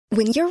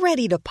When you're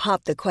ready to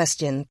pop the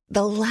question,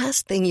 the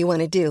last thing you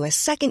want to do is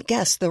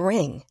second-guess the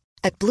ring.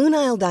 At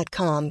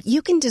BlueNile.com,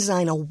 you can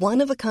design a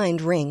one-of-a-kind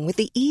ring with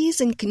the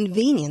ease and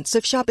convenience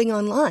of shopping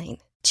online.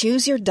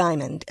 Choose your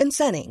diamond and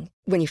setting.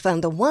 When you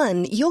find the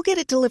one, you'll get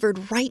it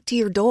delivered right to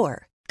your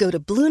door. Go to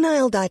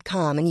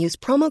BlueNile.com and use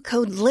promo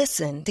code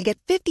LISTEN to get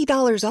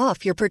 $50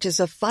 off your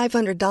purchase of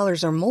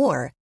 $500 or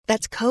more.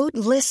 That's code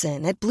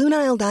LISTEN at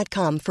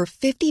BlueNile.com for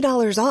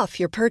 $50 off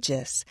your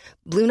purchase.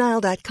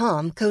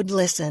 BlueNile.com, code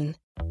LISTEN.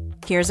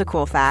 Here's a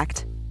cool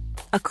fact.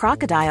 A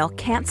crocodile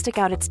can't stick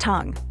out its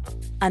tongue.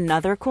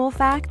 Another cool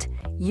fact,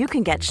 you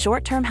can get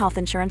short-term health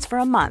insurance for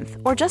a month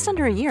or just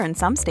under a year in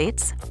some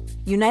states.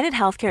 United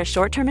Healthcare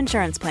short-term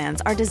insurance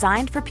plans are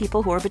designed for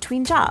people who are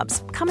between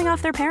jobs, coming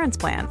off their parents'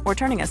 plan, or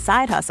turning a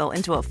side hustle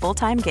into a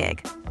full-time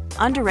gig.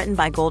 Underwritten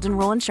by Golden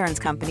Rule Insurance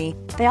Company,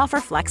 they offer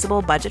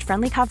flexible,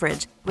 budget-friendly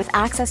coverage with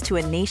access to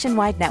a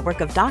nationwide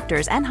network of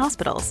doctors and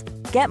hospitals.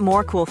 Get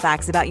more cool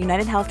facts about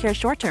United Healthcare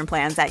short-term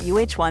plans at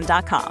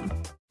uh1.com.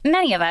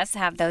 Many of us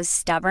have those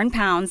stubborn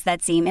pounds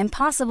that seem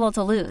impossible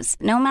to lose,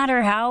 no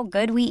matter how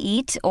good we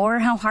eat or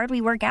how hard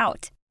we work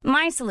out.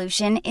 My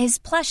solution is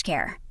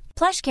PlushCare.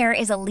 PlushCare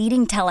is a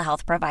leading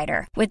telehealth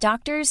provider with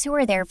doctors who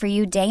are there for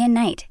you day and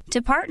night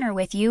to partner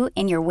with you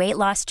in your weight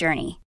loss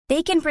journey.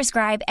 They can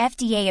prescribe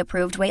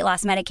FDA-approved weight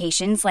loss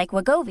medications like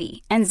Wegovy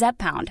and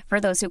Zepbound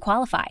for those who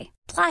qualify.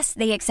 Plus,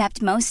 they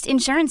accept most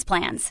insurance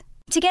plans.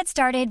 To get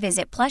started,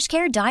 visit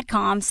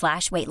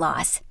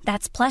plushcare.com/weightloss.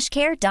 That's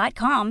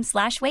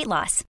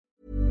plushcare.com/weightloss.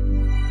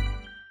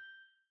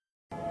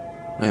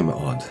 I am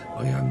odd.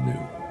 I am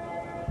new.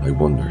 I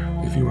wonder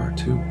if you are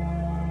too.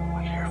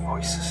 I hear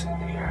voices in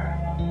the air.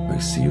 I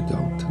see you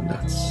don't, and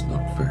that's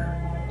not fair.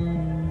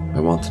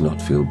 I want to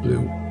not feel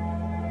blue.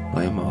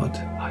 I am odd.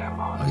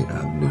 I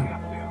am new.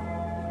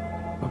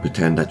 I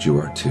pretend that you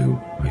are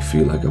too. I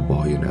feel like a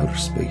boy in outer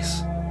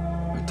space.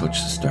 I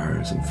touch the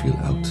stars and feel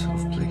out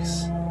of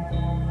place.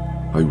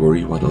 I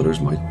worry what others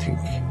might think.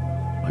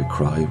 I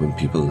cry when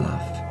people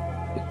laugh.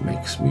 It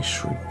makes me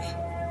shrink.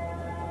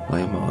 I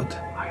am odd.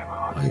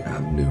 I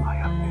am new.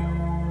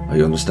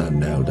 I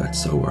understand now that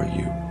so are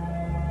you.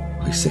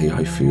 I say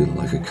I feel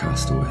like a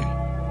castaway.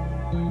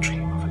 I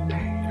dream of a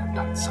day that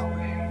that's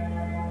okay.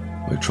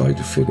 I try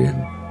to fit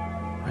in.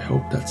 I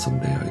hope that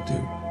someday I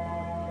do.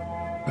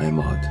 I am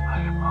odd.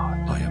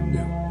 I am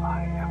new.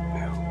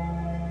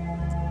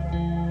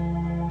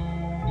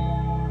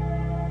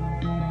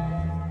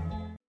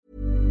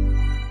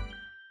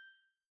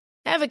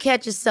 Ever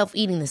catch yourself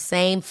eating the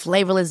same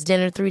flavorless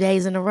dinner 3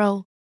 days in a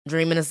row?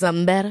 Dreaming of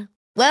something better?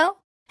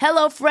 Well,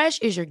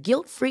 HelloFresh is your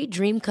guilt-free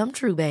dream come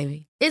true,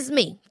 baby. It's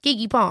me,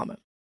 Keke Palmer.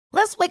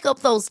 Let's wake up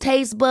those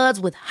taste buds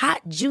with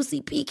hot,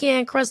 juicy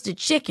pecan-crusted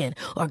chicken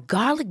or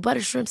garlic butter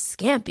shrimp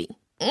scampi.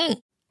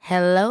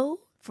 Hello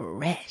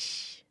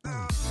Fresh.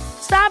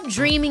 Stop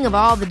dreaming of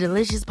all the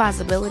delicious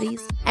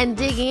possibilities and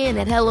dig in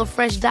at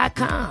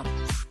HelloFresh.com.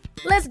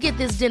 Let's get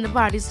this dinner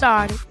party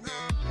started.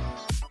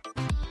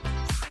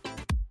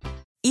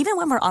 Even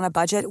when we're on a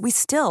budget, we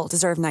still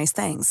deserve nice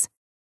things.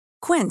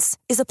 Quince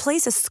is a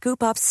place to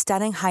scoop up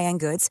stunning high-end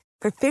goods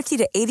for 50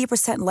 to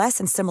 80% less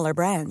than similar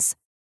brands.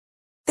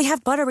 They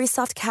have buttery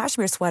soft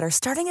cashmere sweaters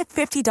starting at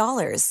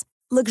 $50,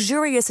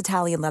 luxurious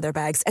Italian leather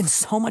bags, and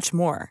so much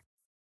more.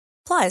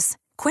 Plus,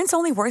 Quince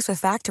only works with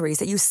factories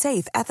that use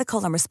safe,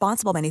 ethical, and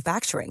responsible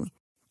manufacturing.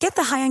 Get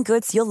the high-end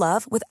goods you'll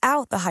love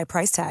without the high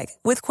price tag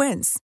with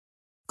Quince.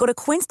 Go to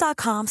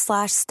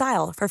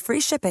quince.com/style for free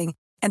shipping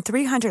and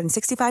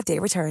 365-day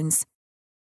returns.